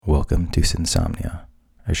Welcome to Sinsomnia,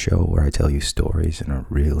 a show where I tell you stories in a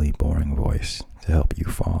really boring voice to help you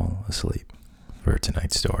fall asleep. For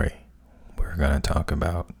tonight's story, we're going to talk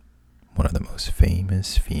about one of the most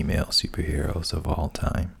famous female superheroes of all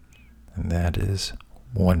time, and that is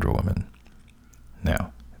Wonder Woman.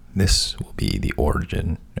 Now, this will be the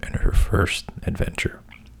origin and her first adventure.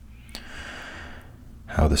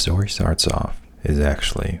 How the story starts off is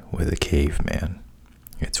actually with a caveman.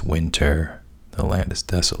 It's winter, the land is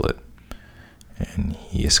desolate, and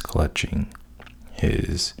he is clutching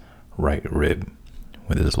his right rib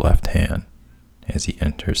with his left hand as he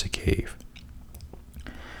enters a cave.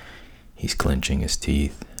 He's clenching his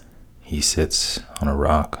teeth. He sits on a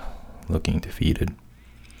rock, looking defeated.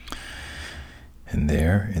 And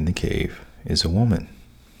there in the cave is a woman,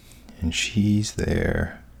 and she's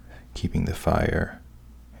there keeping the fire,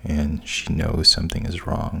 and she knows something is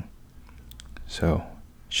wrong. So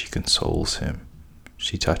she consoles him.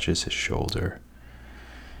 She touches his shoulder,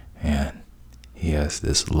 and he has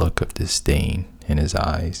this look of disdain in his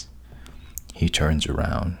eyes. He turns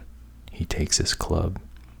around, he takes his club,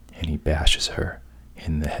 and he bashes her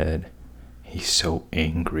in the head. He's so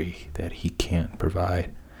angry that he can't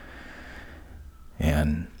provide.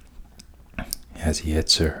 And as he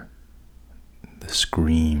hits her, the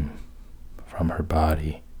scream from her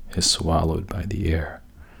body is swallowed by the air,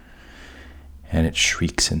 and it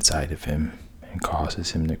shrieks inside of him and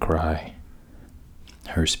causes him to cry.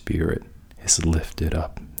 Her spirit is lifted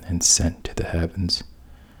up and sent to the heavens,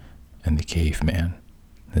 and the caveman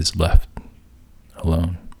is left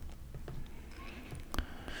alone.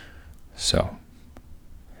 So,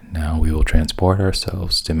 now we will transport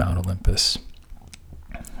ourselves to Mount Olympus.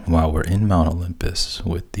 While we're in Mount Olympus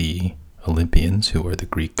with the Olympians, who are the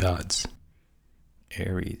Greek gods,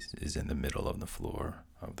 Ares is in the middle of the floor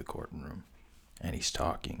of the courtroom, and he's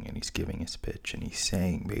talking and he's giving his pitch, and he's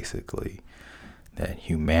saying basically that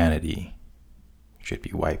humanity should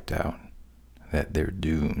be wiped out, that they're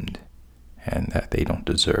doomed, and that they don't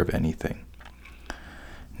deserve anything.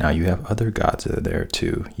 Now you have other gods that are there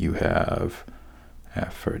too. You have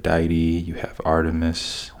Aphrodite, you have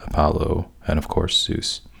Artemis, Apollo, and of course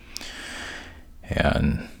Zeus.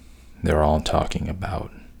 And they're all talking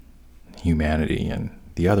about humanity, and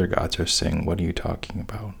the other gods are saying, what are you talking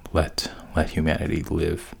about? Let humanity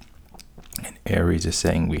live. And Ares is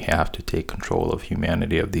saying we have to take control of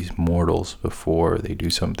humanity, of these mortals, before they do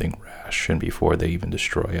something rash and before they even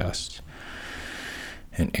destroy us.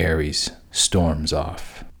 And Ares storms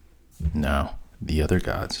off. Now, the other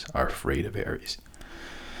gods are afraid of Ares.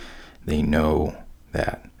 They know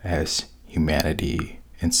that as humanity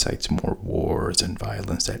incites more wars and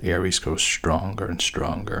violence, that Ares grows stronger and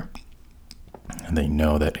stronger. And they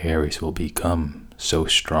know that Ares will become so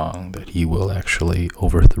strong that he will actually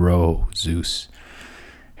overthrow Zeus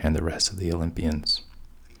and the rest of the Olympians.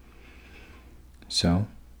 So,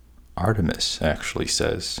 Artemis actually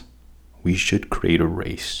says, we should create a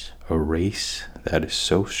race that is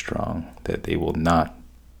so strong that they will not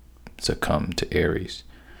succumb to Ares.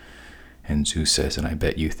 And Zeus says, and I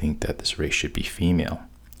bet you think that this race should be female.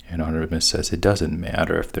 And Artemis says, it doesn't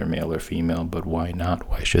matter if they're male or female, but why not?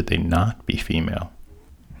 Why should they not be female?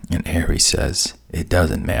 And Ares says, it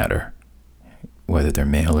doesn't matter. Whether they're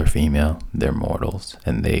male or female, they're mortals,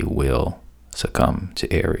 and they will succumb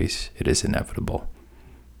to Ares. It is inevitable.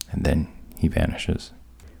 And then he vanishes.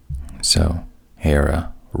 So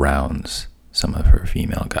Hera rounds some of her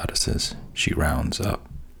female goddesses. She rounds up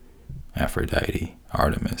Aphrodite,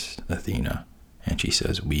 Artemis, Athena, and she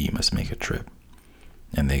says, we must make a trip.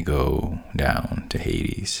 And they go down to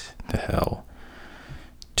Hades, to hell,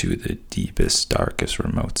 to the deepest, darkest,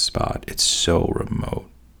 remote spot. It's so remote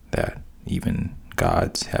that even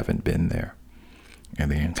gods haven't been there.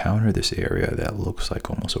 And they encounter this area that looks like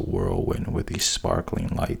almost a whirlwind with these sparkling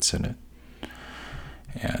lights in it.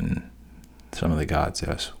 And some of the gods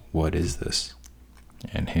ask, what is this?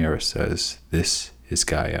 And Hera says, this is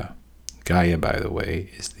Gaia. Gaia, by the way,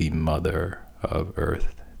 is the mother of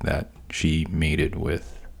Earth, that she mated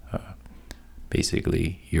with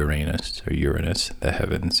basically Uranus, the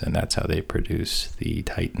heavens, and that's how they produce the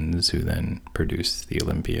Titans, who then produce the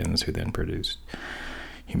Olympians, who then produce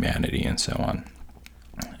humanity, and so on.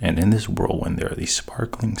 And in this whirlwind, there are these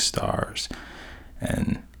sparkling stars,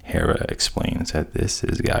 and Hera explains that this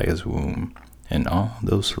is Gaia's womb, and all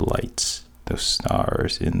those lights, those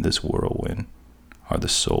stars in this whirlwind, are the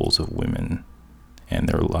souls of women, and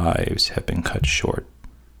their lives have been cut short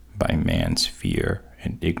by man's fear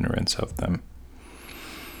and ignorance of them.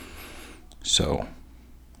 So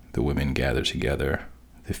the women gather together,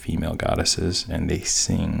 the female goddesses, and they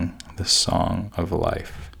sing the song of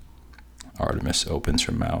life. Artemis opens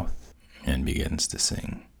her mouth and begins to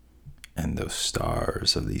sing. And those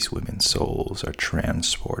stars of these women's souls are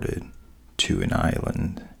transported to an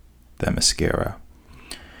island, Themyscira.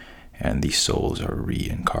 And these souls are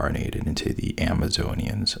reincarnated into the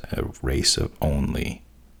Amazonians, a race of only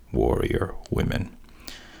warrior women.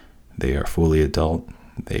 They are fully adult.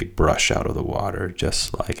 They brush out of the water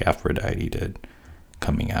just like Aphrodite did,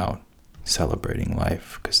 coming out, celebrating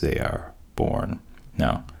life because they are born.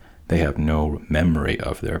 Now, they have no memory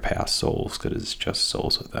of their past souls because it's just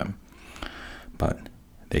souls of them. But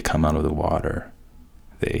they come out of the water.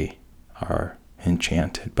 They are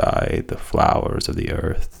enchanted by the flowers of the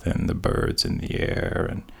earth and the birds in the air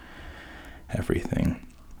and everything.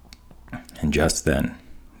 And just then,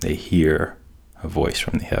 they hear a voice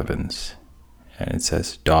from the heavens, and it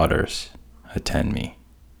says, "Daughters, attend me.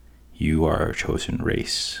 You are a chosen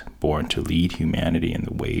race, born to lead humanity in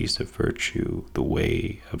the ways of virtue, the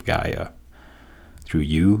way of Gaia. Through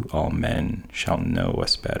you, all men shall know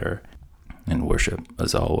us better and worship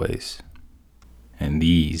as always." And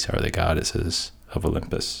these are the goddesses of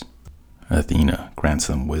Olympus. Athena grants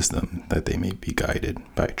them wisdom that they may be guided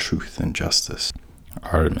by truth and justice.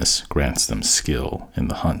 Artemis grants them skill in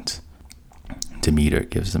the hunt. Demeter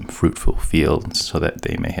gives them fruitful fields so that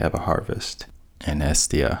they may have a harvest. And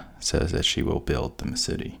Hestia says that she will build them a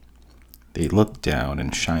city. They look down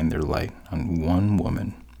and shine their light on one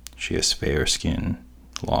woman. She has fair skin,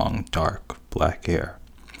 long, dark, black hair.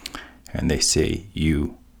 And they say,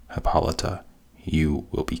 "You, Hippolyta, you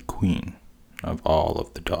will be queen of all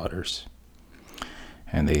of the daughters."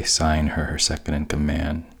 And they assign her second in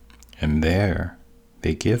command. And there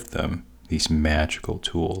they give them these magical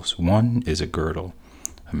tools. One is a girdle,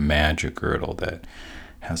 a magic girdle that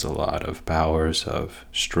has a lot of powers of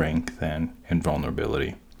strength and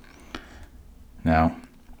invulnerability. Now,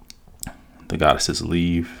 the goddesses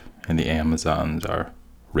leave, and the Amazons are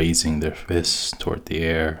raising their fists toward the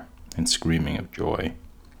air and screaming of joy.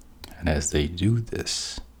 And as they do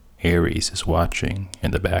this, Ares is watching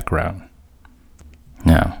in the background.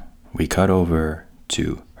 Now, we cut over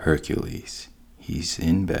to Hercules. He's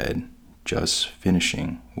in bed, just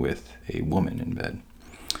finishing with a woman in bed.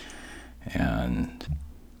 And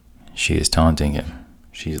she is taunting him.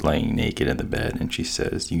 She's laying naked in the bed, and she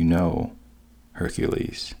says, "You know,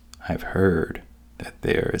 Hercules, I've heard that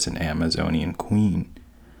there is an Amazonian queen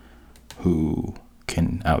who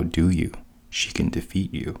can outdo you. She can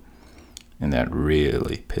defeat you." And that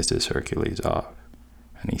really pisses Hercules off.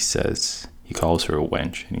 And he calls her a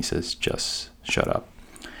wench, and he says, "Just shut up."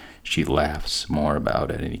 She laughs more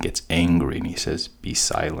about it, and he gets angry, and he says, "Be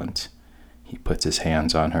silent." He puts his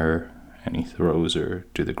hands on her, and he throws her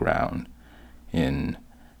to the ground in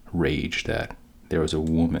rage that there was a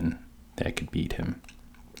woman that could beat him.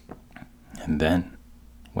 And then,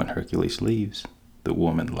 when Hercules leaves, the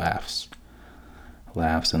woman laughs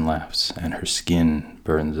and laughs, and her skin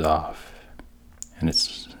burns off. And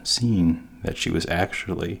it's seen that she was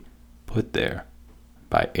actually put there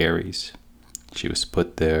by Ares. She was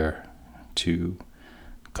put there to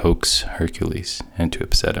coax Hercules and to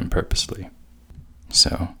upset him purposely.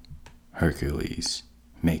 So Hercules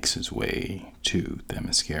makes his way to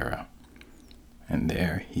Themyscira, and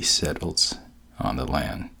there he settles on the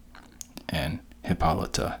land, and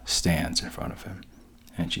Hippolyta stands in front of him,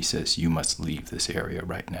 and she says, "You must leave this area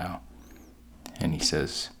right now." And he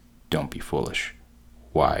says, "Don't be foolish.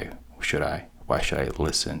 Why should I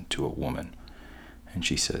listen to a woman?" And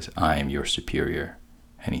she says, "I am your superior."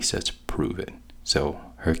 And he says, "Prove it." So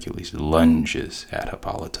Hercules lunges at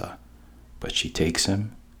Hippolyta, but she takes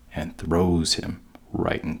him and throws him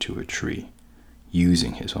right into a tree,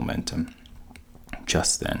 using his momentum.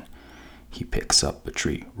 Just then, he picks up a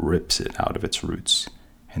tree, rips it out of its roots,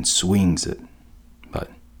 and swings it. But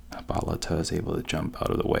Hippolyta is able to jump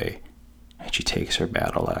out of the way, and she takes her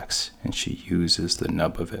battle axe, and she uses the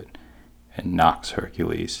nub of it and knocks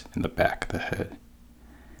Hercules in the back of the head.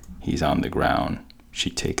 He's on the ground. She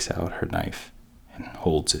takes out her knife and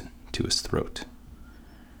holds it to his throat.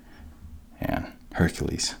 And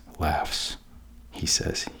Hercules laughs. He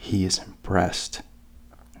says he is impressed.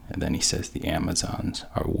 And then he says the Amazons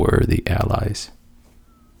are worthy allies.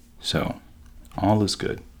 So, all is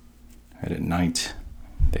good. And at night,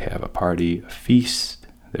 they have a party, a feast.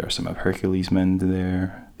 There are some of Hercules' men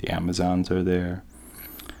there. The Amazons are there.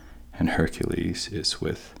 And Hercules is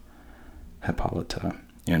with Hippolyta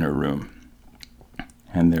in her room.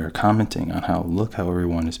 And they're commenting on look how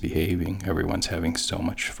everyone is behaving. Everyone's having so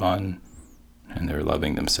much fun, and they're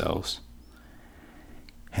loving themselves.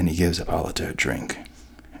 And he gives Hippolyta a drink,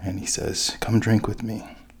 and he says, "Come drink with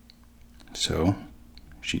me." So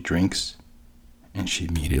she drinks, and she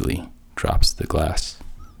immediately drops the glass.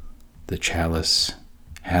 The chalice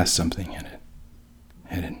has something in it,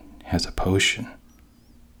 and it has a potion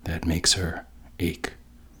that makes her ache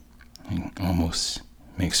and almost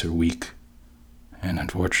makes her weak. And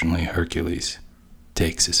unfortunately, Hercules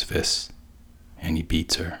takes his fist and he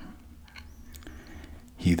beats her.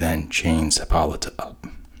 He then chains Hippolyta up,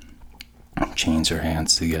 chains her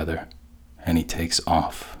hands together, and he takes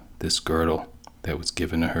off this girdle that was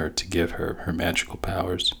given to her to give her her magical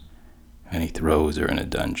powers, and he throws her in a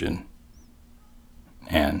dungeon.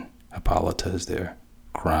 And Hippolyta is there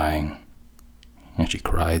crying, and she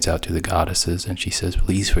cries out to the goddesses and she says,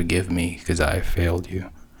 "Please forgive me because I have failed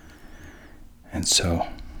you." And so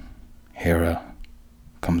Hera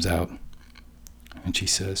comes out and she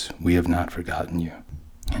says, "We have not forgotten you."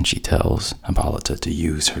 And she tells Hippolyta to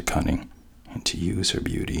use her cunning and to use her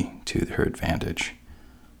beauty to her advantage.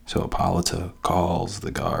 So Hippolyta calls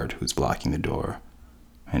the guard who's blocking the door,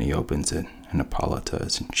 and he opens it, and Hippolyta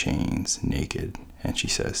is in chains, naked, and she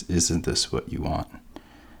says, "Isn't this what you want?"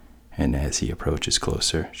 And as he approaches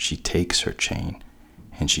closer, she takes her chain,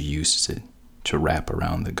 and she uses it to wrap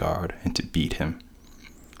around the guard and to beat him.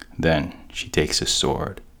 Then she takes a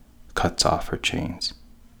sword, cuts off her chains,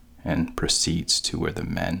 and proceeds to where the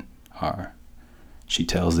men are. She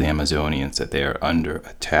tells the Amazonians that they are under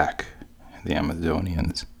attack. The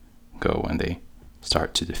Amazonians go and they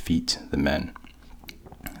start to defeat the men.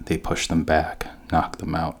 They push them back, knock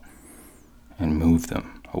them out, and move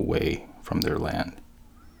them away from their land.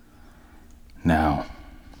 Now,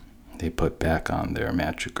 they put back on their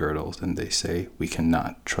magic girdles and they say, "We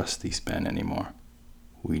cannot trust these men anymore.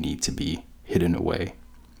 We need to be hidden away."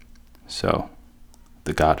 So,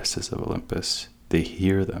 the goddesses of Olympus, they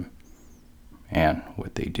hear them, and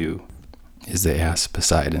what they do is they ask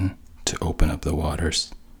Poseidon to open up the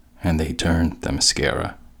waters, and they turn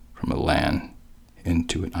Themyscira from a land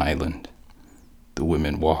into an island. The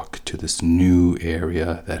women walk to this new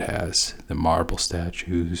area that has the marble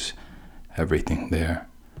statues, everything there,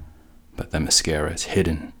 but Themyscira is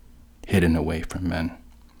hidden away from men.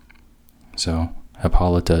 So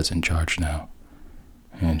Hippolyta is in charge now,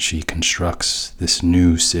 and she constructs this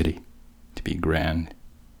new city to be grand,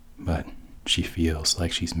 but she feels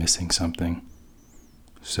like she's missing something.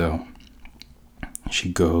 So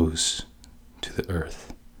she goes to the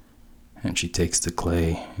earth, and she takes the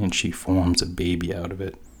clay, and she forms a baby out of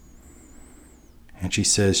it. And she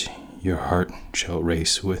says, "Your heart shall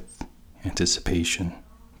race with anticipation,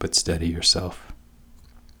 but steady yourself."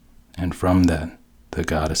 And from that, the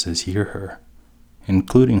goddesses hear her,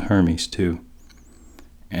 including Hermes too,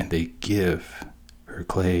 and they give her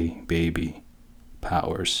clay baby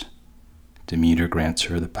powers. Demeter grants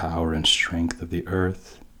her the power and strength of the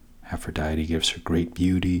earth. Aphrodite gives her great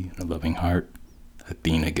beauty and a loving heart.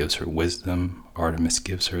 Athena gives her wisdom. Artemis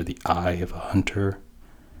gives her the eye of a hunter.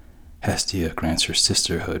 Hestia grants her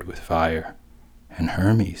sisterhood with fire. And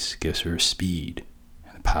Hermes gives her speed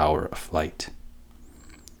and the power of flight.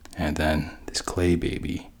 And then this clay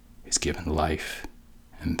baby is given life,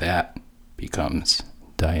 and that becomes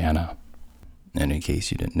Diana. And in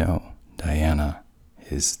case you didn't know, Diana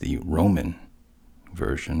is the Roman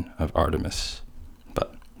version of Artemis.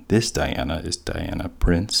 But this Diana is Diana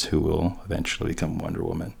Prince, who will eventually become Wonder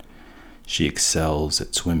Woman. She excels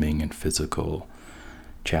at swimming and physical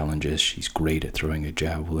challenges. She's great at throwing a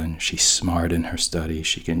javelin. She's smart in her studies.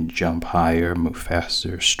 She can jump higher, move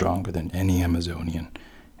faster, stronger than any Amazonian,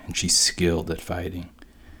 and she's skilled at fighting.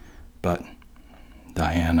 But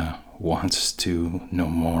Diana wants to know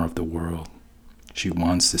more of the world. She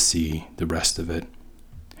wants to see the rest of it.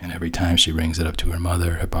 And every time she brings it up to her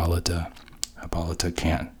mother, Hippolyta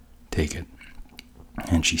can't take it.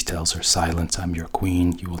 And she tells her, "Silence, I'm your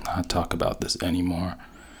queen. You will not talk about this anymore."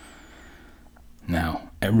 Now,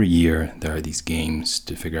 every year there are these games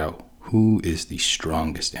to figure out who is the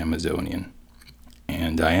strongest Amazonian.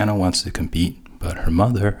 And Diana wants to compete, but her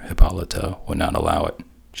mother, Hippolyta, would not allow it.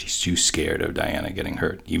 She's too scared of Diana getting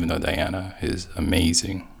hurt, even though Diana is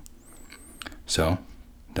amazing. So,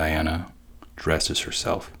 Diana dresses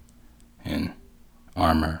herself in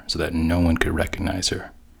armor so that no one could recognize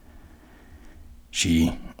her.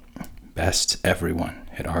 She bests everyone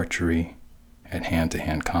at archery, at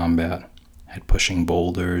hand-to-hand combat, at pushing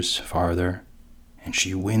boulders farther, and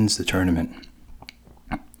she wins the tournament.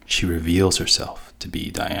 She reveals herself to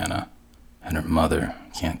be Diana, and her mother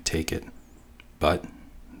can't take it. But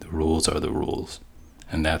the rules are the rules,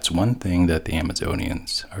 and that's one thing that the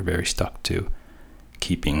Amazonians are very stuck to,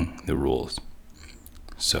 keeping the rules.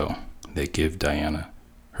 So they give Diana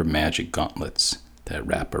her magic gauntlets that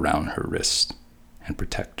wrap around her wrist and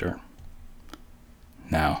protect her.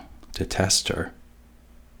 Now, to test her,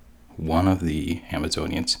 one of the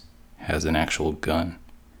Amazonians has an actual gun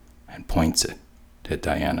and points it to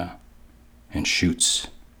Diana and shoots.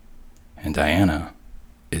 And Diana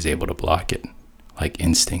is able to block it like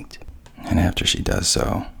instinct. And after she does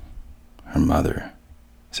so, her mother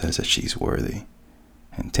says that she's worthy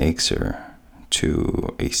and takes her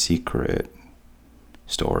to a secret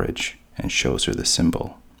storage and shows her the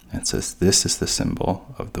symbol and says, this is the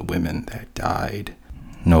symbol of the women that died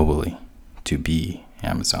nobly to be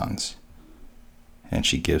Amazons. And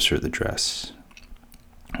she gives her the dress,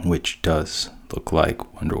 which does look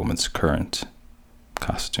like Wonder Woman's current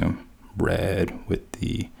costume, red with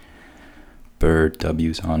the bird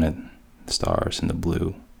W's on it, stars in the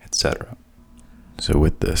blue, etc. So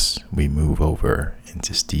with this, we move over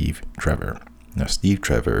into Steve Trevor. Now, Steve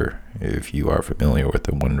Trevor, if you are familiar with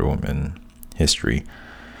the Wonder Woman history,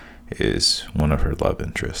 is one of her love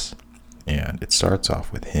interests. And it starts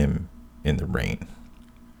off with him in the rain.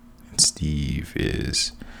 And Steve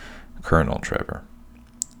is Colonel Trevor.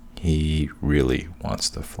 He really wants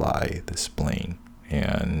to fly this plane,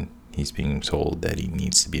 and he's being told that he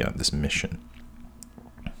needs to be on this mission.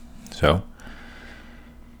 So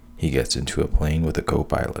he gets into a plane with a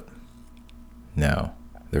co-pilot. Now,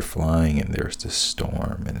 they're flying and there's this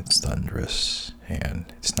storm and it's thunderous and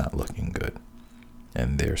it's not looking good.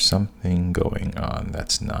 And there's something going on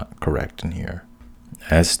that's not correct in here.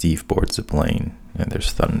 As Steve boards the plane and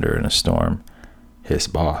there's thunder and a storm, his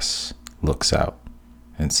boss looks out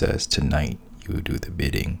and says, tonight you do the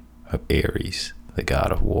bidding of Ares, the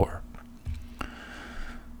god of war.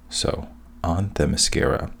 So on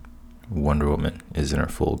Themyscira, Wonder Woman is in her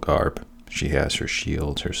full garb. She has her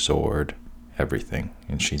shield, her sword, everything,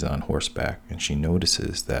 and she's on horseback, and she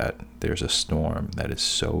notices that there's a storm that is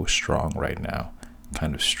so strong right now,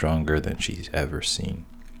 kind of stronger than she's ever seen.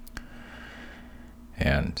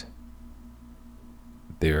 And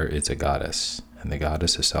there is a goddess, and the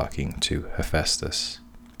goddess is talking to Hephaestus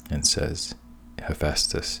and says,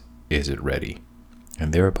 Hephaestus, is it ready?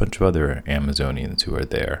 And there are a bunch of other Amazonians who are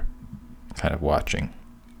there kind of watching.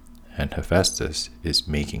 And Hephaestus is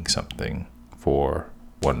making something for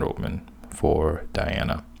Wonder Woman, for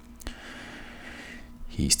Diana.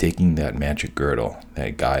 He's taking that magic girdle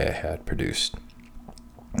that Gaia had produced,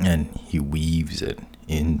 and he weaves it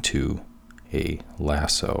into a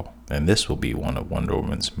lasso. And this will be one of Wonder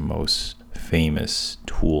Woman's most famous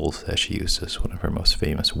tools that she uses, one of her most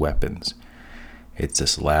famous weapons. It's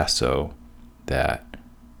this lasso that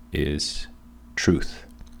is truth.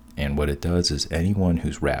 And what it does is anyone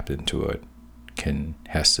who's wrapped into it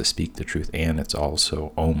has to speak the truth, and it's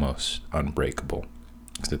also almost unbreakable.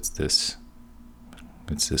 Because it's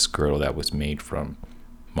this girdle that was made from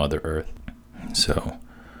Mother Earth. So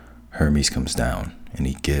Hermes comes down and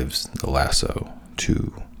he gives the lasso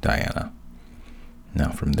to Diana. Now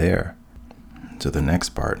from there, so the next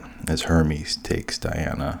part is Hermes takes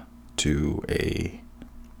Diana to a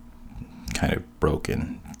kind of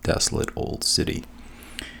broken, desolate old city.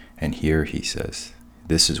 And here he says,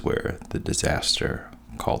 this is where the disaster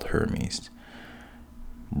called Hermes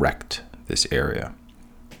wrecked this area.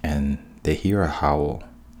 And they hear a howl,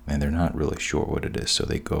 and they're not really sure what it is. So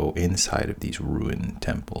they go inside of these ruined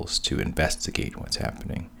temples to investigate what's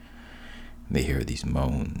happening. They hear these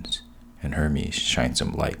moans, and Hermes shines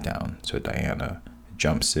some light down. So Diana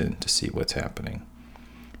jumps in to see what's happening.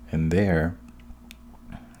 And there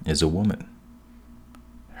is a woman.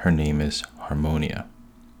 Her name is Harmonia.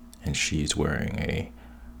 And she's wearing a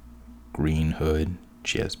green hood.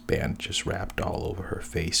 She has bandages wrapped all over her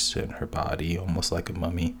face and her body, almost like a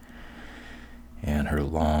mummy. And her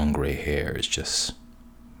long gray hair is just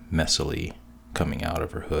messily coming out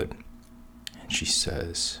of her hood. And she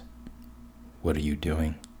says, what are you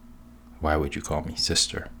doing? Why would you call me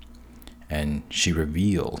sister? And she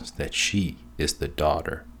reveals that she is the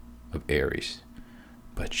daughter of Ares,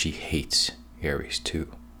 but she hates Ares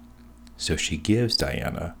too. So she gives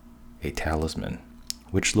Diana a talisman,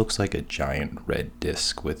 which looks like a giant red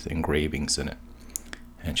disc with engravings in it.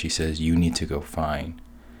 And she says, you need to go find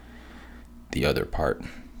the other part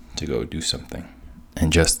to go do something.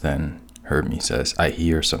 And just then, Hermes says, I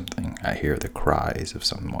hear something. I hear the cries of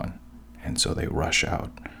someone. And so they rush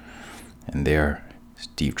out. And there,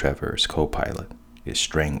 Steve Trevor's co-pilot is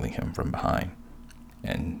strangling him from behind.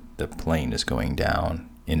 And the plane is going down,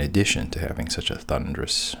 in addition to having such a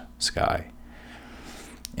thunderous sky.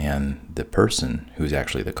 And the person who's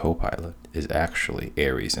actually the co-pilot is actually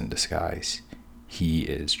Ares in disguise. He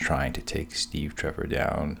is trying to take Steve Trevor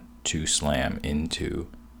down to slam into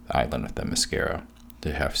the island of Themyscira,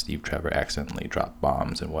 to have Steve Trevor accidentally drop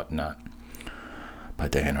bombs and whatnot.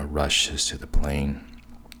 But Diana rushes to the plane,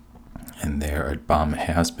 And there a bomb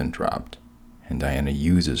has been dropped, and Diana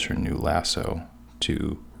uses her new lasso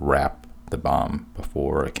to wrap the bomb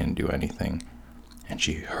before it can do anything, and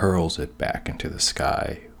she hurls it back into the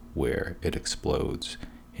sky where it explodes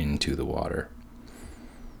into the water.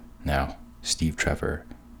 Now, Steve Trevor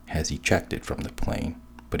has ejected from the plane,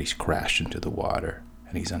 but he's crashed into the water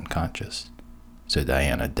and he's unconscious. So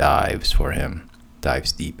Diana dives for him,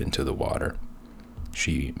 dives deep into the water.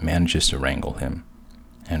 She manages to wrangle him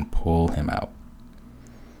and pull him out.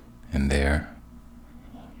 And there,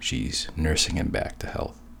 she's nursing him back to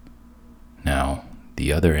health. Now,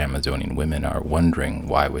 the other Amazonian women are wondering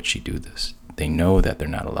why would she do this. They know that they're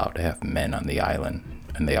not allowed to have men on the island,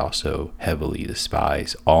 and they also heavily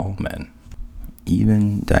despise all men.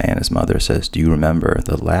 Even Diana's mother says, "Do you remember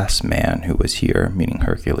the last man who was here," meaning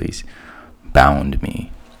Hercules, "bound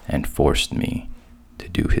me and forced me to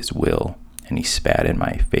do his will, and he spat in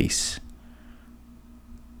my face."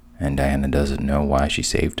 And Diana doesn't know why she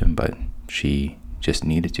saved him, but she just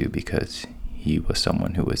needed to because he was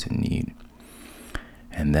someone who was in need.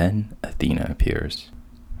 And then Athena appears,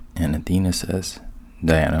 and Athena says,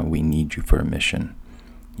 "Diana, we need you for a mission.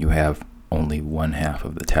 You have only one half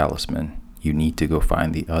of the talisman. You need to go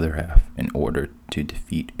find the other half in order to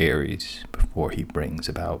defeat Ares before he brings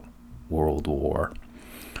about world war."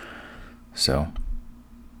 So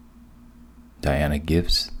Diana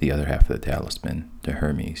gives the other half of the talisman to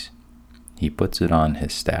Hermes. He puts it on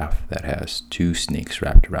his staff that has 2 snakes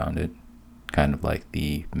wrapped around it, kind of like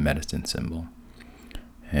the medicine symbol.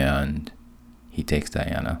 And he takes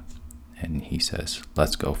Diana and he says,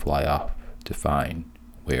 "Let's go fly off to find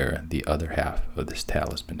where the other half of this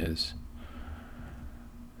talisman is."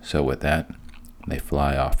 So with that, they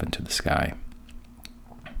fly off into the sky.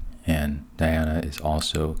 And Diana is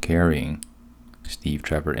also carrying Steve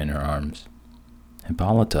Trevor in her arms.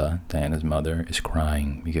 Hippolyta, Diana's mother, is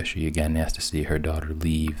crying because she again has to see her daughter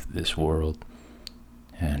leave this world,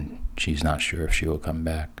 and she's not sure if she will come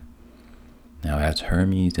back. Now, as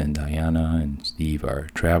Hermes and Diana and Steve are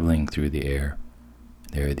traveling through the air,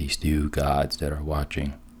 there are these 2 gods that are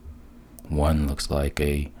watching. One looks like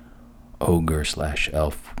a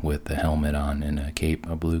ogre/elf with a helmet on and a cape,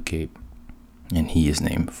 a blue cape, and he is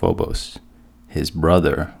named Phobos. His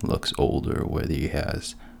brother looks older, where he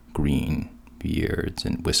has green beards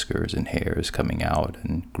and whiskers and hairs coming out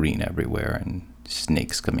and green everywhere and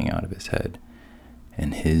snakes coming out of his head,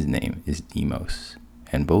 and his name is Deimos.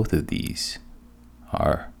 And both of these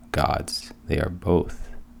are gods. They are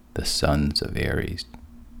both the sons of Ares.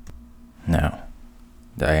 Now,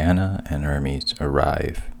 Diana and Hermes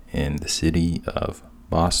arrive in the city of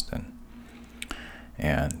Boston,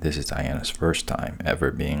 and this is Diana's first time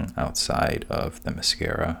ever being outside of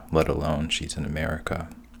Themyscira, let alone she's in America.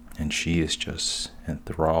 And she is just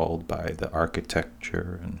enthralled by the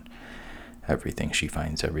architecture and everything. She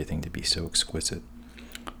finds everything to be so exquisite.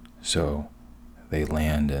 So they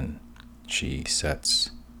land, and she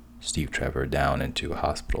sets Steve Trevor down into a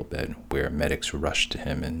hospital bed where medics rush to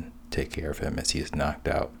him and take care of him as he is knocked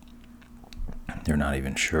out. They're not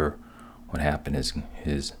even sure what happened.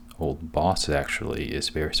 His old boss actually is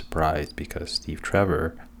very surprised because Steve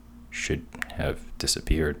Trevor should have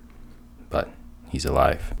disappeared, but he's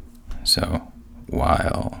alive. So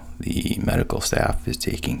while the medical staff is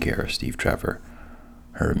taking care of Steve Trevor,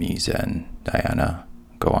 Hermes and Diana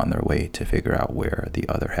go on their way to figure out where the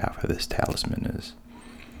other half of this talisman is.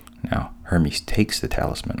 Now, Hermes takes the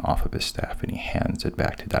talisman off of his staff and he hands it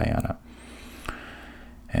back to Diana.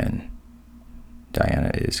 And Diana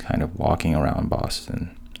is kind of walking around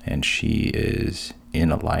Boston, and she is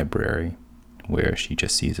in a library where she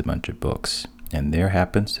just sees a bunch of books. And there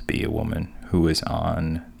happens to be a woman who is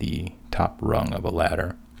on the top rung of a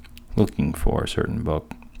ladder looking for a certain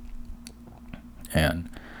book. And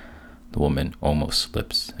the woman almost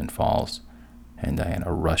slips and falls, and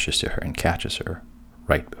Diana rushes to her and catches her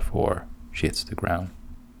right before she hits the ground.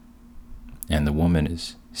 And the woman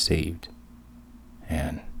is saved,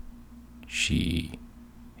 and she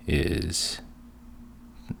is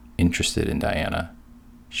interested in Diana.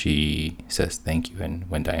 She says thank you, and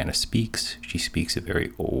when Diana speaks, she speaks a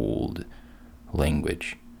very old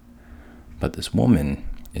language. But this woman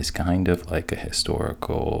is kind of like a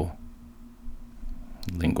historical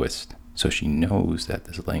linguist, so she knows that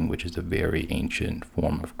this language is a very ancient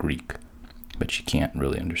form of Greek, but she can't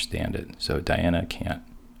really understand it, so Diana can't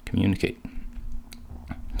communicate.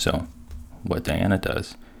 So what Diana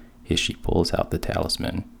does is she pulls out the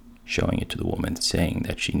talisman, showing it to the woman, saying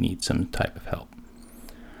that she needs some type of help.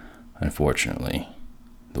 Unfortunately,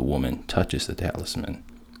 the woman touches the talisman,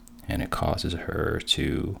 and it causes her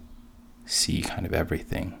to see kind of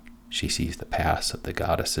everything. she sees the past of the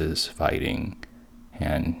goddesses fighting,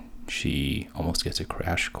 and she almost gets a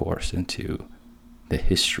crash course into the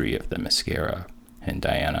history of Themyscira and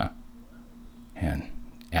Diana. And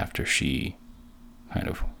after she kind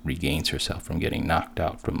of regains herself from getting knocked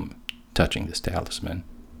out from touching this talisman,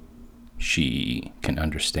 she can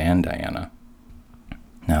understand Diana.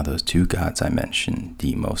 Now, those two gods I mentioned,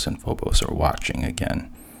 Deimos and Phobos, are watching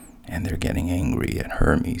again, and they're getting angry at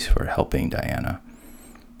Hermes for helping Diana.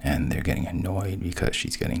 And they're getting annoyed because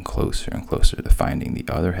she's getting closer and closer to finding the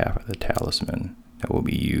other half of the talisman that will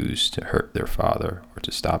be used to hurt their father or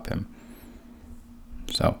to stop him.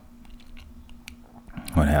 So,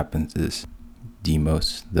 what happens is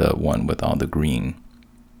Deimos, the one with all the green,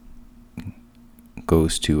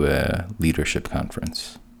 goes to a leadership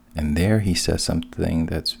conference. And there he says something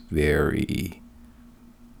that's very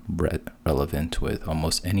relevant with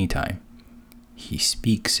almost any time. He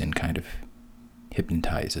speaks and kind of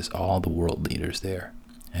hypnotizes all the world leaders there.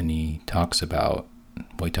 And he talks about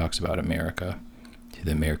America to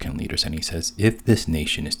the American leaders. And he says, if this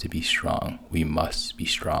nation is to be strong, we must be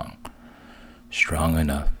strong. Strong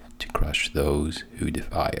enough to crush those who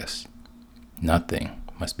defy us. Nothing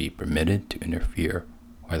must be permitted to interfere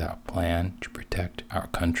with our plan to protect our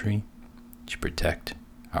country, to protect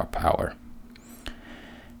our power.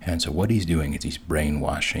 And so what he's doing is he's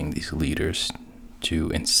brainwashing these leaders to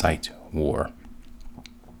incite war.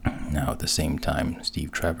 Now, at the same time,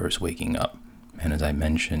 Steve Trevor is waking up. And as I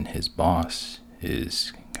mentioned, his boss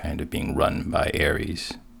is kind of being run by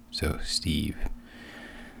Ares. So Steve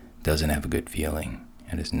doesn't have a good feeling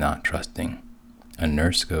and is not trusting. A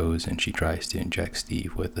nurse goes and she tries to inject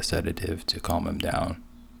Steve with a sedative to calm him down,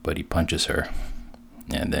 but he punches her.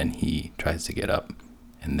 And then he tries to get up,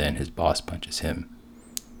 and then his boss punches him.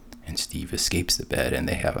 And Steve escapes the bed, and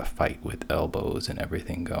they have a fight with elbows and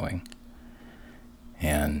everything going.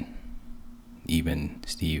 And even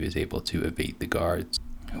Steve is able to evade the guards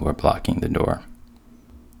who are blocking the door.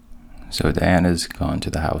 So Diana's gone to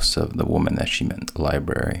the house of the woman that she met in the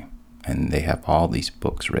library, and they have all these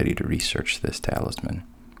books ready to research this talisman.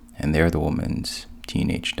 And there the woman's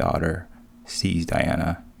teenage daughter sees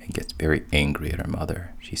Diana and gets very angry at her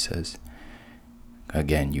mother. She says,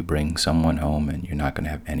 again, you bring someone home and you're not going to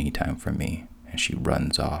have any time for me. And she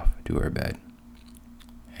runs off to her bed.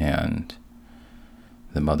 And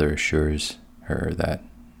the mother assures her that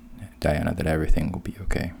Diana, that everything will be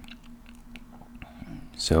okay.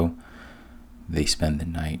 So they spend the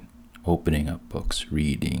night opening up books,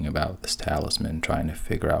 reading about this talisman, trying to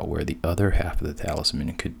figure out where the other half of the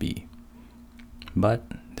talisman could be. But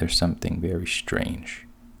there's something very strange.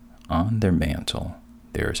 On their mantle,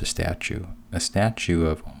 there is a statue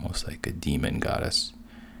of almost like a demon goddess.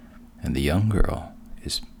 And the young girl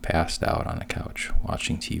is passed out on a couch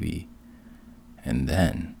watching TV. And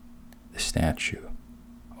then the statue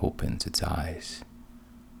opens its eyes,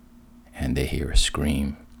 and they hear a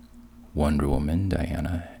scream. Wonder Woman,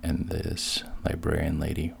 Diana, and this librarian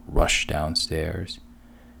lady rush downstairs,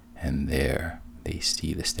 and there they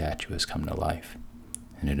see the statue has come to life.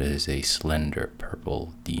 And it is a slender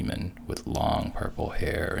purple demon with long purple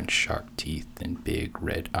hair and sharp teeth and big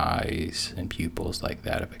red eyes and pupils like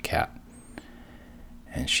that of a cat.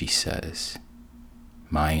 And she says,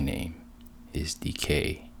 my name is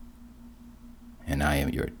Decay, and I am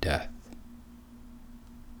your death.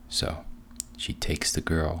 So she takes the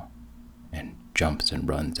girl and jumps and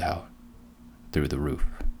runs out through the roof.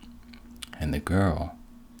 And the girl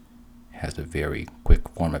has a very quick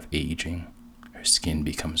form of aging. Her skin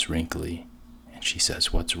becomes wrinkly, and she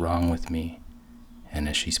says, what's wrong with me? And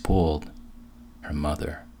as she's pulled, her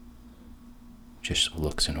mother just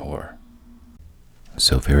looks in horror.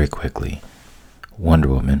 So very quickly, Wonder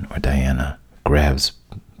Woman, or Diana, grabs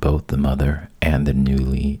both the mother and the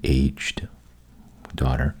newly aged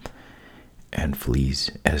daughter and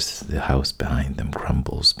flees as the house behind them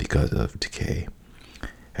crumbles because of decay.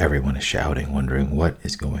 Everyone is shouting, wondering what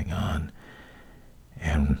is going on.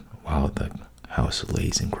 And while the house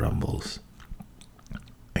lays and crumbles,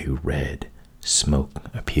 a red smoke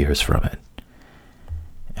appears from it,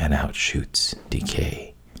 and out shoots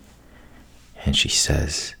Decay. And she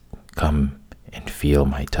says, come and feel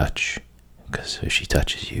my touch, because if she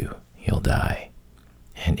touches you, you'll die.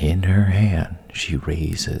 And in her hand, she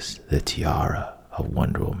raises the tiara of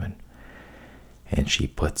Wonder Woman, and she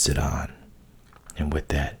puts it on. And with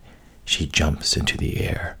that, she jumps into the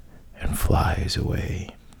air and flies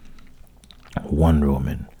away. Wonder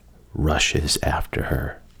Woman rushes after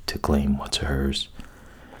her to claim what's hers,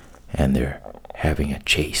 and they're having a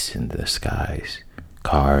chase in the skies.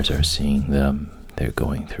 Cars are seeing them. They're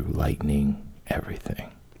going through lightning,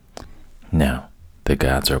 everything. Now, The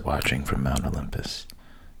gods are watching from Mount Olympus,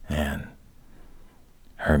 and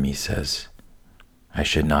Hermes says, I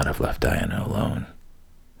should not have left Diana alone.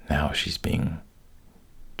 Now she's being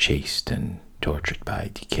chased and tortured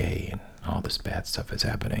by decay, and all this bad stuff is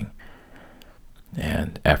happening.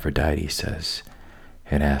 And Aphrodite says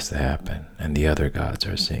it has to happen, and the other gods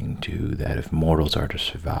are saying too that if mortals are to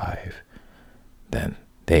survive, then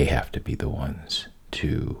they have to be the ones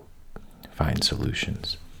to find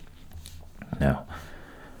solutions. Now,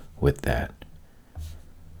 with that,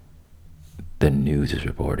 the news is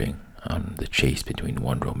reporting on the chase between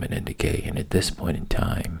Wonder Woman and Decay, and at this point in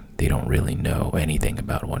time, they don't really know anything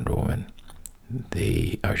about Wonder Woman.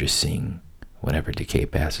 They are just seeing, whenever Decay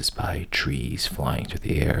passes by, trees flying through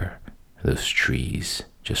the air. Those trees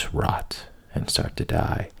just rot and start to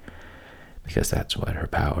die, because that's what her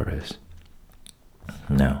power is.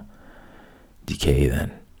 Now, Decay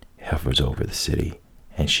then hovers over the city,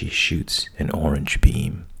 and she shoots an orange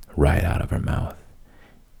beam right out of her mouth,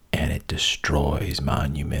 and it destroys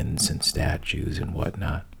monuments and statues and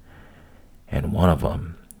whatnot. And one of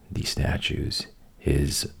them, these statues,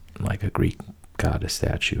 is like a Greek goddess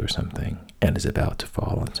statue or something, and is about to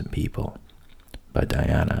fall on some people. But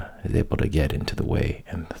Diana is able to get into the way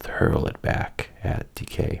and hurl it back at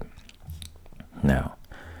Decay. Now,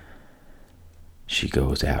 she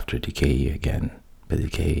goes after Decay again, but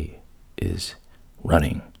Decay is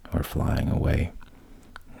running or flying away.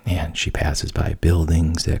 And she passes by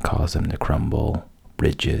buildings that cause them to crumble,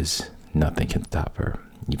 bridges. Nothing can stop her.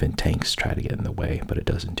 Even tanks try to get in the way, but it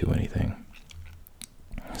doesn't do anything.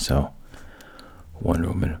 So, Wonder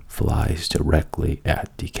Woman flies directly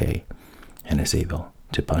at Decay and is able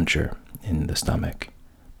to punch her in the stomach.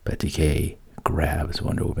 But Decay grabs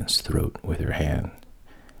Wonder Woman's throat with her hand.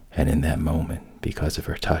 And in that moment, because of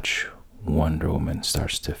her touch, Wonder Woman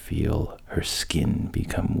starts to feel her skin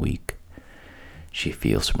become weak. She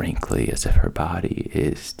feels wrinkly as if her body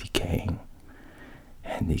is decaying.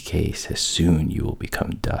 And Decay says, soon you will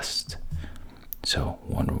become dust. So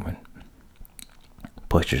Wonder Woman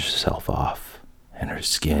pushes herself off, and her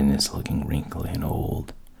skin is looking wrinkly and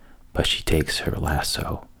old. But she takes her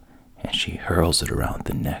lasso, and she hurls it around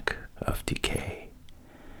the neck of Decay.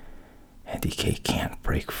 And Decay can't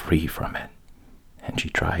break free from it. And she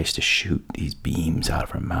tries to shoot these beams out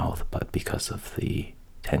of her mouth, but because of the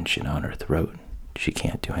tension on her throat, she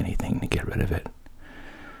can't do anything to get rid of it.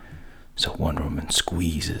 So Wonder Woman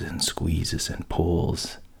squeezes and squeezes and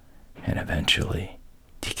pulls, and eventually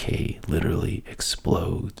Decay literally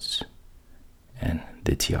explodes, and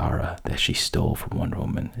the tiara that she stole from Wonder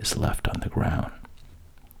Woman is left on the ground.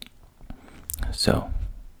 So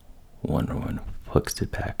Wonder Woman hooks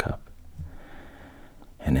it back up,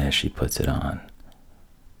 and as she puts it on,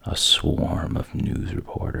 a swarm of news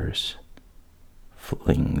reporters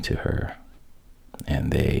fling to her,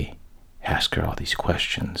 and they ask her all these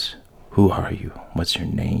questions. Who are you? What's your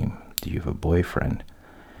name? Do you have a boyfriend?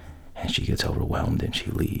 And she gets overwhelmed and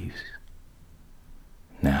she leaves.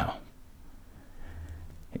 Now,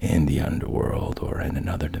 in the underworld or in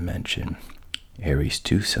another dimension, Ares'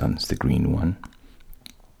 two sons, the green one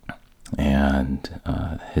and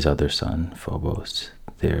his other son, Phobos,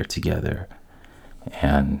 they're together,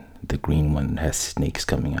 and the green one has snakes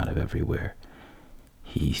coming out of everywhere.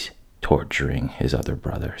 He's torturing his other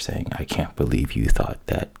brother, saying, I can't believe you thought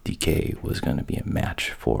that Decay was going to be a match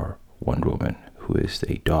for Wonder Woman, who is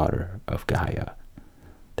a daughter of Gaia.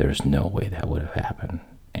 There's no way that would have happened,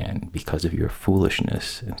 and because of your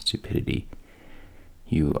foolishness and stupidity,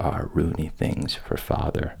 you are ruining things for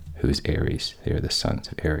Father, who is Ares. They are the sons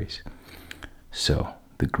of Ares. So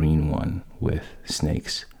the green one with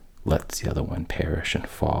snakes lets the other one perish and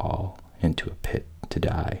fall into a pit to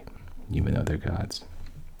die, even though they're gods.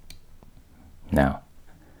 Now,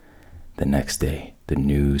 the next day, the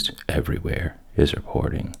news everywhere is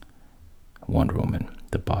reporting Wonder Woman.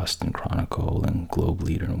 The Boston Chronicle and Globe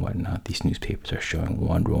Leader and whatnot, these newspapers are showing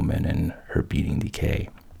Wonder Woman and her beating Decay.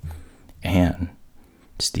 And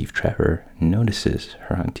Steve Trevor notices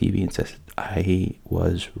her on TV and says, I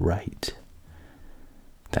was right.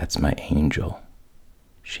 That's my angel.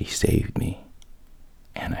 She saved me.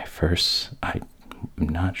 And I'm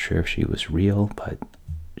not sure if she was real, but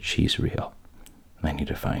she's real. I need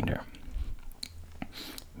to find her.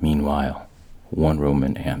 Meanwhile, Wonder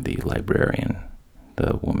Woman and the librarian,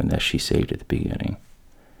 the woman that she saved at the beginning,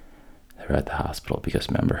 they're at the hospital because,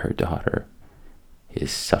 remember, her daughter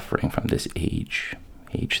is suffering from this age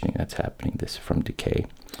thing that's happening, this from decay.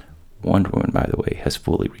 Wonder Woman, by the way, has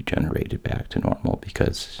fully regenerated back to normal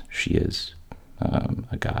because she is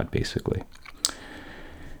a god, basically.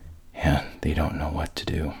 And they don't know what to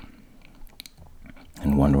do.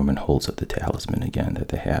 And Wonder Woman holds up the talisman again that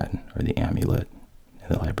they had, or the amulet.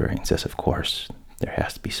 And the librarian says, of course, there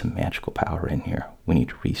has to be some magical power in here. We need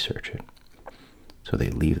to research it. So they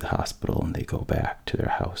leave the hospital and they go back to their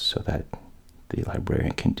house so that the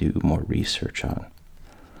librarian can do more research on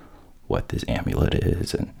what this amulet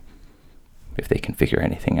is and if they can figure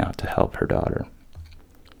anything out to help her daughter.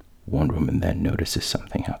 Wonder Woman then notices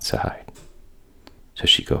something outside. So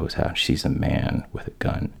she goes out and sees a man with a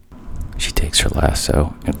gun. She takes her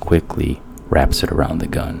lasso and quickly wraps it around the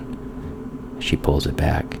gun. She pulls it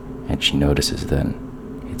back and she notices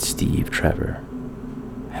then it's Steve Trevor.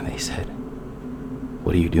 And they said,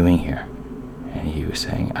 "What are you doing here?" And he was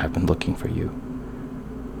saying, "I've been looking for you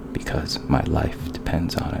because my life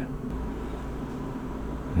depends on it."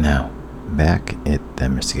 Now, back at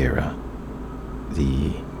Themyscira,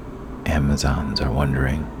 the Amazons are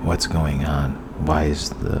wondering what's going on. Why is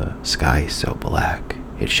the sky so black?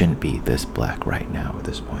 It shouldn't be this black right now at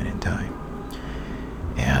this point in time.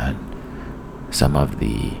 And some of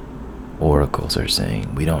the oracles are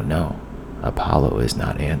saying, we don't know. Apollo is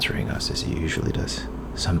not answering us as he usually does.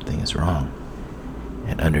 Something is wrong.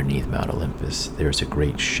 And underneath Mount Olympus, there's a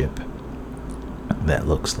great ship that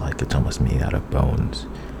looks like it's almost made out of bones.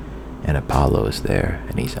 And Apollo is there,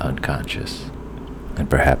 and he's unconscious. And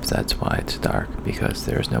perhaps that's why it's dark, because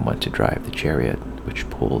there's no one to drive the chariot, which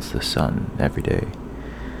pulls the sun every day.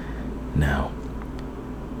 Now,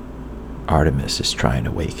 Artemis is trying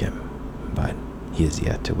to wake him, but he is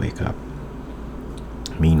yet to wake up.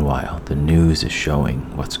 Meanwhile, the news is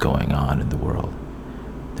showing what's going on in the world.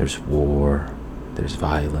 There's war, there's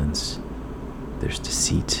violence, there's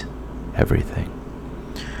deceit, everything.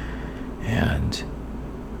 And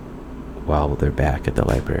while they're back at the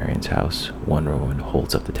librarian's house, Wonder Woman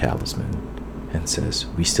holds up the talisman and says,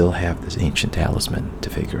 "We still have this ancient talisman to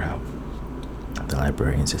figure out." The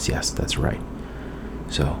librarian says, "Yes, that's right."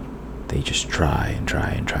 So they just try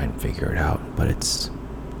and figure it out, but it's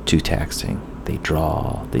too taxing. They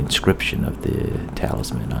draw the inscription of the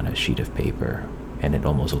talisman on a sheet of paper, and it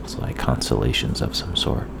almost looks like constellations of some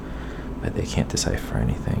sort, but they can't decipher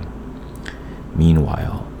anything.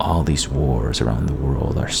 Meanwhile, all these wars around the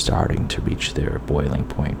world are starting to reach their boiling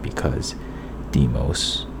point because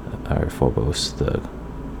Deimos, or Phobos, the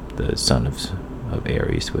son of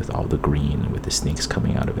Ares with all the green, with the snakes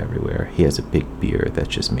coming out of everywhere, he has a big beard that's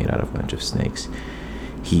just made out of a bunch of snakes.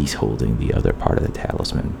 He's holding the other part of the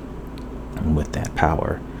talisman. And with that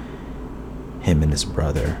power, him and his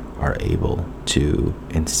brother are able to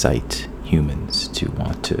incite humans to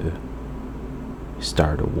want to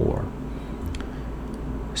start a war.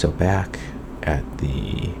 So back at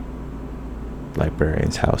the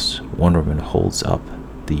librarian's house, Wonder Woman holds up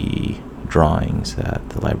the drawings that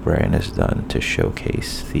the librarian has done to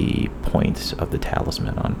showcase the points of the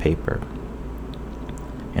talisman on paper.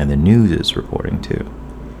 And the news is reporting too.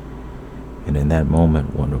 And in that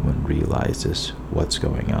moment, Wonder Woman realizes what's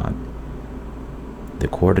going on. The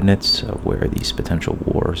coordinates of where these potential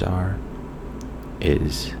wars are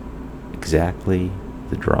is exactly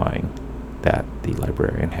the drawing that the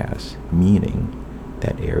librarian has, meaning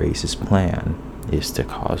that Ares' plan is to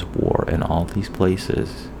cause war in all these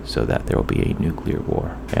places so that there will be a nuclear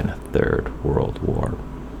war and a third world war.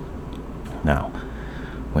 Now,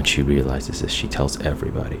 when she realizes this, she tells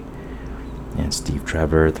everybody. And Steve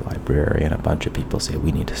Trevor, the librarian, a bunch of people say,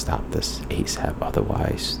 we need to stop this ASAP,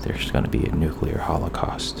 otherwise there's going to be a nuclear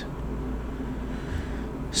holocaust.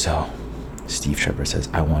 So Steve Trevor says,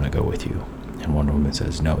 I want to go with you. And Wonder Woman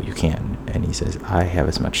says, no, you can't. And he says, I have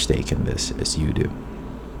as much stake in this as you do.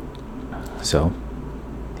 So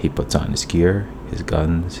he puts on his gear, his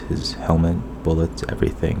guns, his helmet, bullets,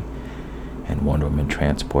 everything. And Wonder Woman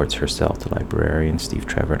transports herself, the librarian, Steve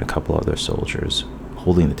Trevor, and a couple other soldiers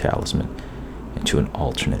holding the talisman into an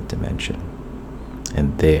alternate dimension.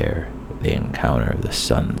 And there they encounter the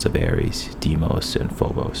sons of Ares, Deimos, and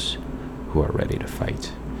Phobos, who are ready to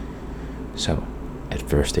fight. So at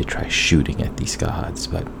first they try shooting at these gods,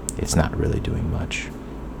 but it's not really doing much.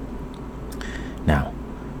 Now,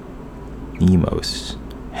 Deimos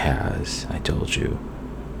has, I told you,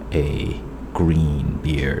 a green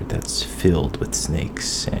beard that's filled with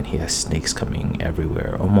snakes, and he has snakes coming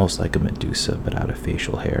everywhere, almost like a Medusa, but out of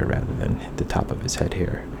facial hair rather than the top of his head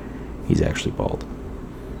hair. He's actually bald.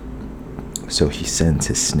 So he sends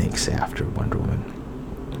his snakes after Wonder Woman,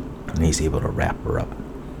 and he's able to wrap her up.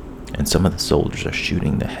 And some of the soldiers are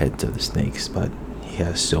shooting the heads of the snakes, but he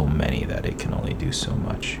has so many that it can only do so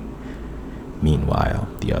much. Meanwhile,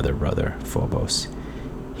 the other brother, Phobos,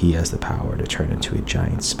 he has the power to turn into a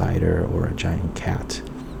giant spider or a giant cat,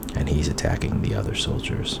 and he's attacking the other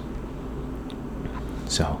soldiers.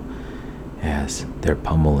 So, As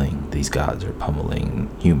these gods are pummeling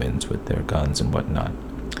humans with their guns and whatnot,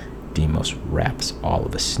 Deimos wraps all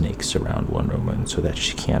of the snakes around Wonder Woman so that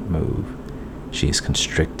she can't move. She is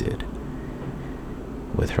constricted.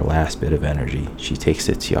 With her last bit of energy, she takes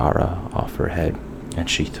the tiara off her head and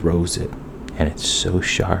she throws it, and it's so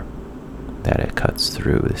sharp that it cuts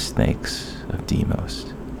through the snakes of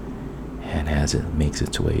Deimos. And as it makes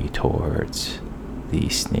its way towards the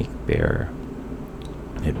snake bearer,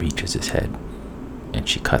 it reaches his head, and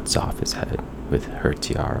she cuts off his head with her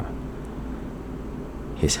tiara.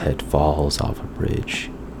 His head falls off a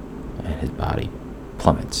bridge, and his body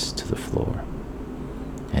plummets to the floor.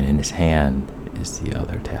 And in his hand is the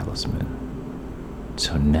other talisman.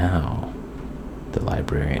 So now, the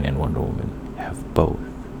librarian and Wonder Woman have both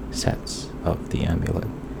sets of the amulet.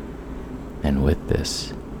 And with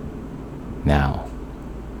this, now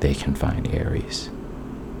they can find Ares.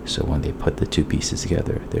 So when they put the two pieces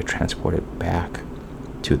together, they're transported back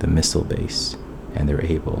to the missile base, and they're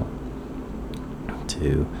able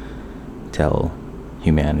to tell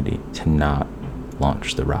humanity to not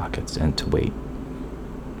launch the rockets and to wait.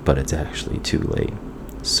 But it's actually too late.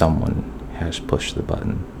 Someone has pushed the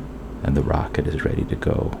button, and the rocket is ready to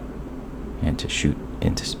go and to shoot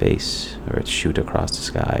into space, or to shoot across the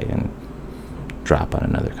sky and drop on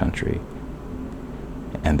another country.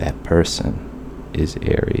 And that person is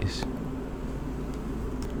Ares.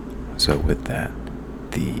 So with that,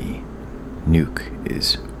 the nuke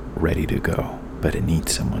is ready to go, but it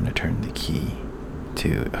needs someone to turn the key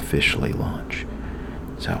to officially launch.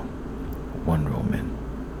 So Wonder Woman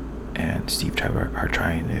and Steve Trevor are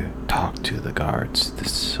trying to talk to the guards, the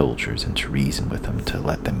soldiers, and to reason with them to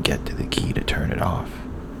let them get to the key to turn it off,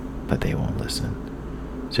 but they won't listen.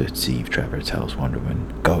 So Steve Trevor tells Wonder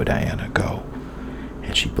Woman, "Go, Diana, go,"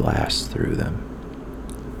 and she blasts through them.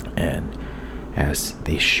 And as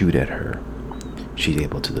they shoot at her, she's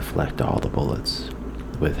able to deflect all the bullets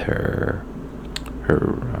with her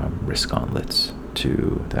wrist gauntlets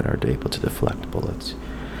that are able to deflect bullets.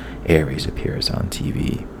 Ares appears on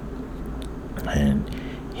TV, and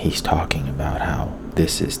he's talking about how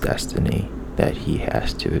this is destiny, that he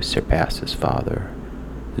has to surpass his father,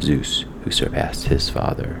 Zeus, who surpassed his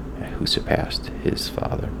father, and who surpassed his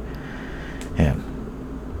father. And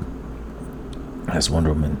as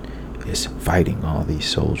Wonder Woman is fighting all these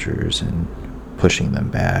soldiers and pushing them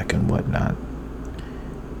back and whatnot,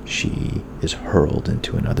 she is hurled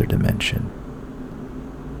into another dimension.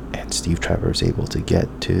 And Steve Trevor is able to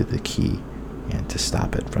get to the key and to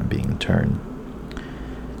stop it from being turned.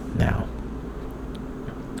 Now,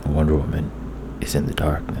 Wonder Woman is in the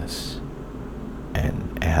darkness,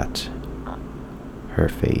 and at her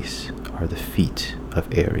face are the feet of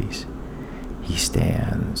Ares. He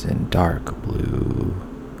stands in dark blue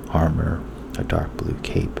armor, a dark blue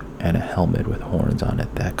cape, and a helmet with horns on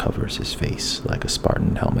it that covers his face like a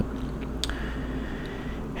Spartan helmet.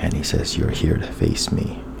 And he says, "You're here to face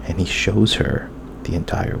me." And he shows her the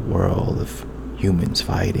entire world of humans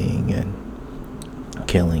fighting and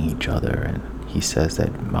killing each other. And he says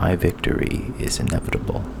that my victory is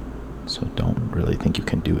inevitable, so don't really think you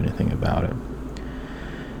can do anything about it.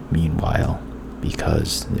 Meanwhile,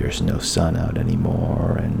 because there's no sun out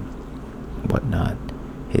anymore and whatnot,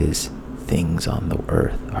 his things on the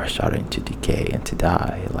earth are starting to decay and to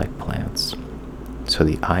die like plants. So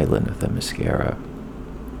the island of Themyscira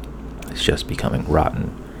is just becoming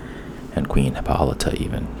rotten. And Queen Hippolyta,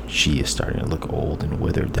 even, she is starting to look old and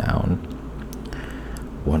withered down.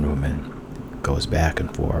 Wonder Woman goes back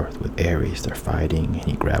and forth with Ares. They're fighting, and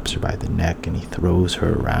he grabs her by the neck and he throws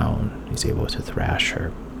her around. He's able to thrash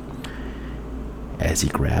her. As he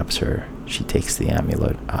grabs her, she takes the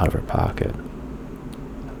amulet out of her pocket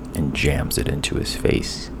and jams it into his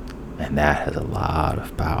face, and that has a lot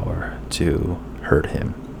of power to hurt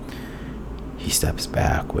him. He steps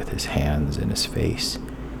back with his hands in his face.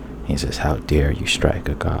 He says, "How dare you strike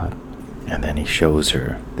a god?" And then he shows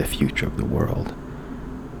her the future of the world.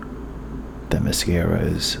 Themyscira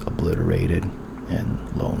is obliterated and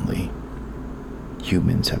lonely.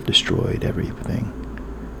 Humans have destroyed everything,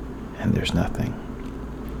 and there's nothing.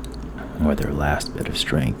 With her last bit of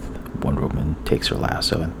strength, Wonder Woman takes her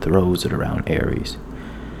lasso and throws it around Ares.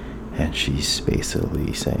 And she's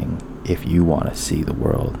basically saying, if you want to see the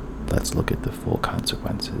world, let's look at the full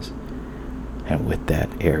consequences. And with that,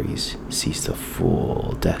 Ares sees the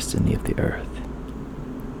full destiny of the earth.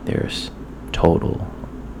 There's total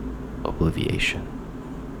obliviation.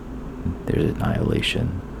 There's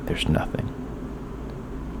annihilation. There's nothing.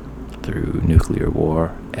 Through nuclear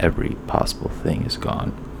war, every possible thing is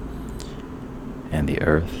gone. And the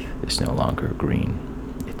earth is no longer green.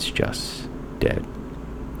 It's just dead.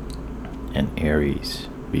 And Ares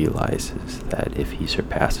realizes that if he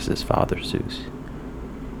surpasses his father Zeus,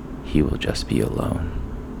 he will just be alone.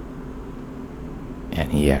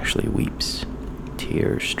 And he actually weeps.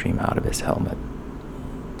 Tears stream out of his helmet.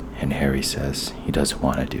 And Ares says he doesn't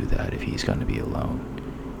want to do that if he's going to be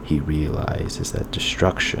alone. He realizes that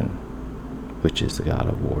destruction, which is the god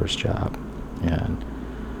of war's job, and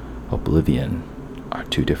oblivion are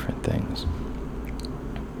two different things.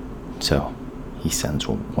 So he sends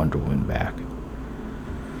Wonder Woman back.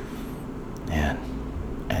 And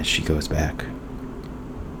as she goes back,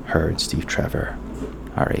 her and Steve Trevor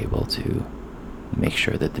are able to make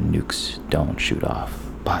sure that the nukes don't shoot off.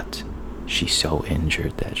 But she's so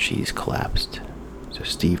injured that she's collapsed. So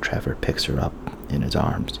Steve Trevor picks her up in his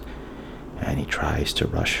arms, and he tries to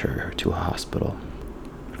rush her to a hospital.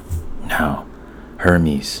 Now,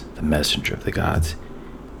 Hermes, the messenger of the gods,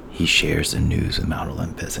 he shares the news with Mount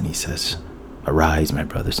Olympus, and he says, "Arise, my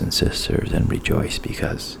brothers and sisters, and rejoice,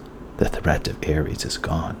 because the threat of Ares is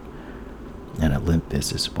gone, and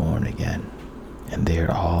Olympus is born again." And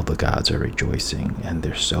there all the gods are rejoicing, and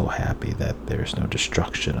they're so happy that there's no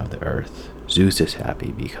destruction of the earth. Zeus is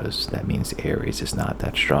happy because that means Ares is not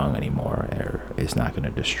that strong anymore, or is not going to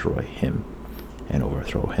destroy him and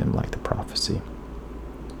overthrow him like the prophecy.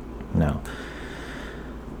 Now,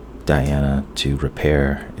 Diana, to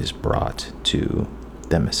repair, is brought to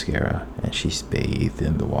Themyscira, and she's bathed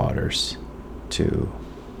in the waters to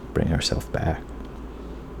bring herself back.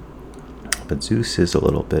 But Zeus is a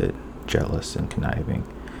little bit jealous and conniving,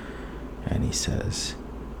 and he says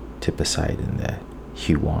to Poseidon that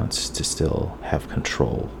he wants to still have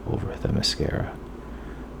control over Themyscira.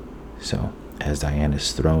 So as Diana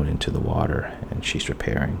is thrown into the water and she's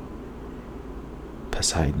repairing,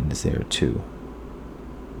 Poseidon is there too,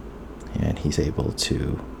 and he's able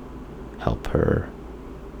to help her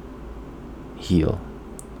heal.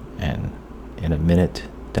 And in a minute,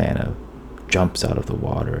 Diana jumps out of the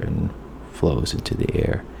water and flows into the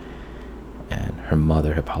air. And her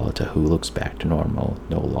mother, Hippolyta, who looks back to normal,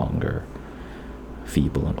 no longer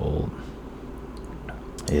feeble and old,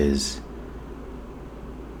 is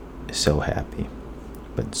so happy.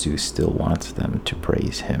 But Zeus still wants them to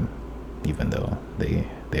praise him, even though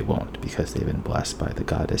they won't, because they've been blessed by the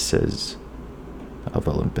goddesses of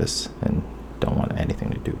Olympus and don't want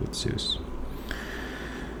anything to do with Zeus.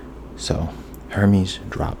 So Hermes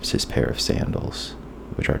drops his pair of sandals,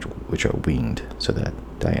 which are winged, so that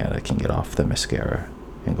Diana can get off Themyscira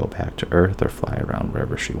and go back to Earth or fly around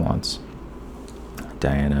wherever she wants.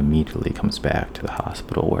 Diana immediately comes back to the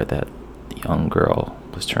hospital where that young girl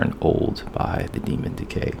was turned old by the demon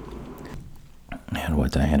Decay. And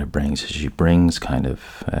what Diana brings is she brings kind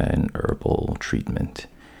of an herbal treatment.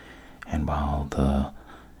 And while the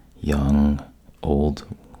young, old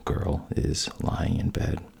girl is lying in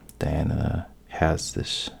bed, Diana has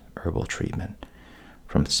this herbal treatment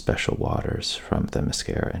from special waters from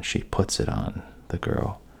Themyscira, and she puts it on the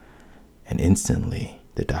girl. And instantly,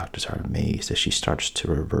 the doctors are amazed as she starts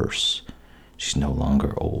to reverse. She's no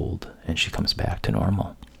longer old, and she comes back to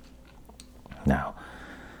normal. Now,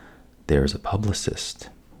 there's a publicist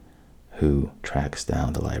who tracks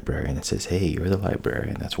down the librarian and says, "Hey, you're the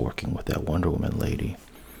librarian that's working with that Wonder Woman lady."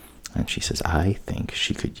 And she says, "I think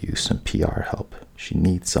she could use some PR help. She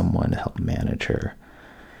needs someone to help manage her."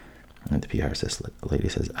 And the PR lady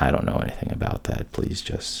says, "I don't know anything about that. Please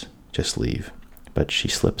just leave." But she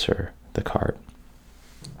slips her the card.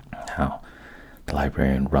 Now, the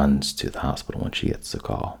librarian runs to the hospital when she gets the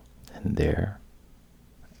call. And there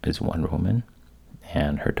is Wonder Woman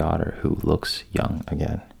and her daughter, who looks young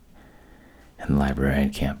again. And the librarian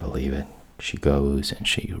can't believe it. She goes and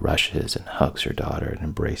she rushes and hugs her daughter and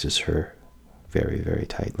embraces her very, very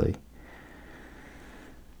tightly.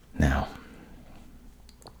 Now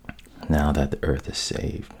that the Earth is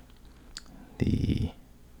saved, the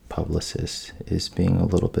publicist is being a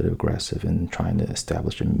little bit aggressive in trying to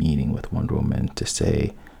establish a meeting with Wonder Woman to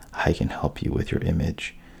say, "I can help you with your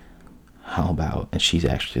image. How about," and she's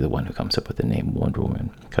actually the one who comes up with the name Wonder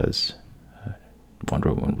Woman, because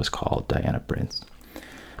Wonder Woman was called Diana Prince.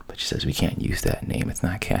 But she says, "We can't use that name, it's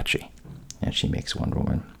not catchy." And she makes Wonder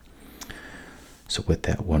Woman. So with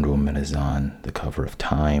that, Wonder Woman is on the cover of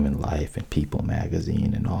Time and Life and People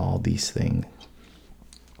magazine and all these things.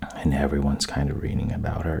 And everyone's kind of reading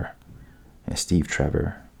about her. And Steve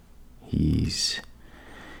Trevor, he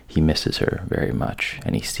misses her very much,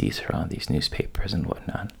 and he sees her on these newspapers and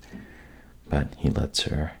whatnot. But he lets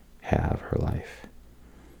her have her life.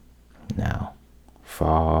 Now,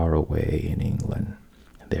 far away in England,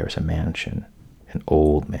 there's a mansion, an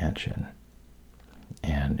old mansion.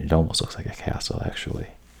 And it almost looks like a castle, actually.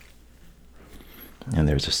 And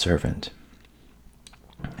there's a servant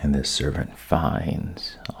And this servant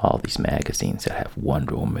finds all these magazines that have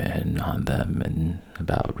Wonder Woman on them and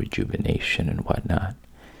about rejuvenation and whatnot.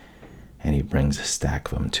 And he brings a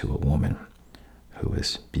stack of them to a woman who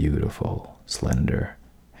is beautiful, slender,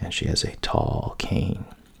 and she has a tall cane.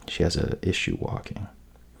 She has an issue walking.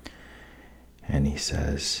 And he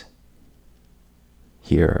says,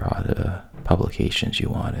 here are the publications you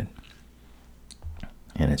wanted.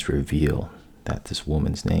 And it's revealed that this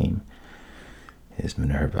woman's name is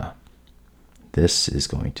Minerva. This is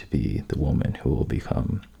going to be the woman who will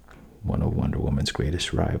become one of Wonder Woman's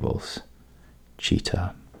greatest rivals,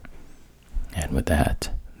 Cheetah. And with that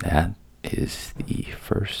is the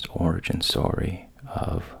first origin story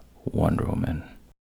of Wonder Woman.